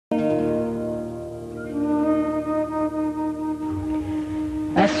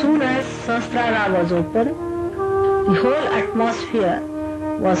as soon as sahastrar was open, the whole atmosphere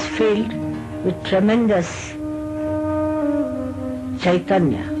was filled with tremendous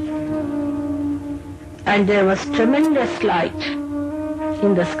Chaitanya. And there was tremendous light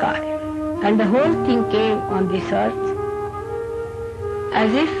in the sky. And the whole thing came on this earth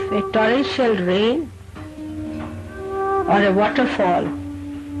as if a torrential rain or a waterfall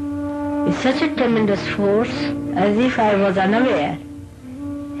with such a tremendous force, as if I was unaware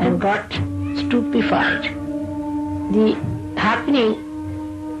and got stupefied. The happening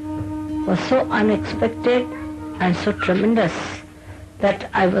was so unexpected and so tremendous that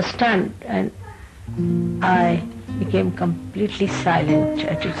I was stunned, and I became completely silent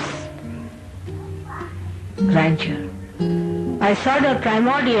at its grandeur. I saw the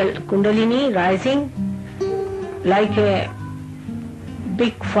primordial Kundalini rising like a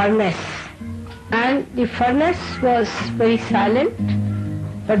big furnace, and the furnace was very silent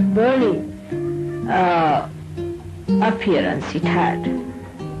but burning appearance it had,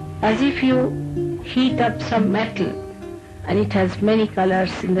 as if you heat up some metal and it has many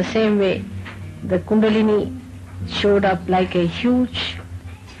colors. In the same way, the Kundalini showed up like a huge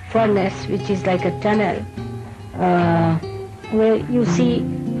furnace, which is like a tunnel, where you see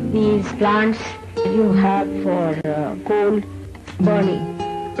these plants you have for coal burning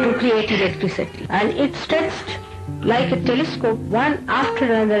to create electricity. And it stretched like a telescope, one after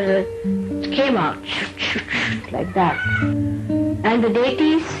another came out like that. And the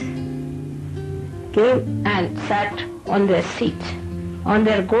deities came and sat on their seats, on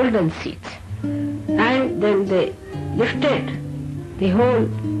their golden seats. And then they lifted the whole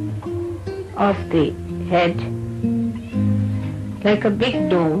of the head like a big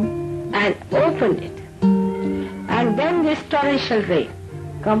dome and opened it. And then this torrential rain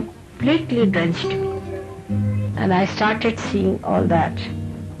completely drenched me. And I started seeing all that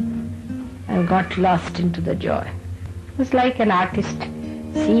and got lost into the joy. It was like an artist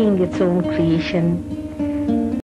seeing its own creation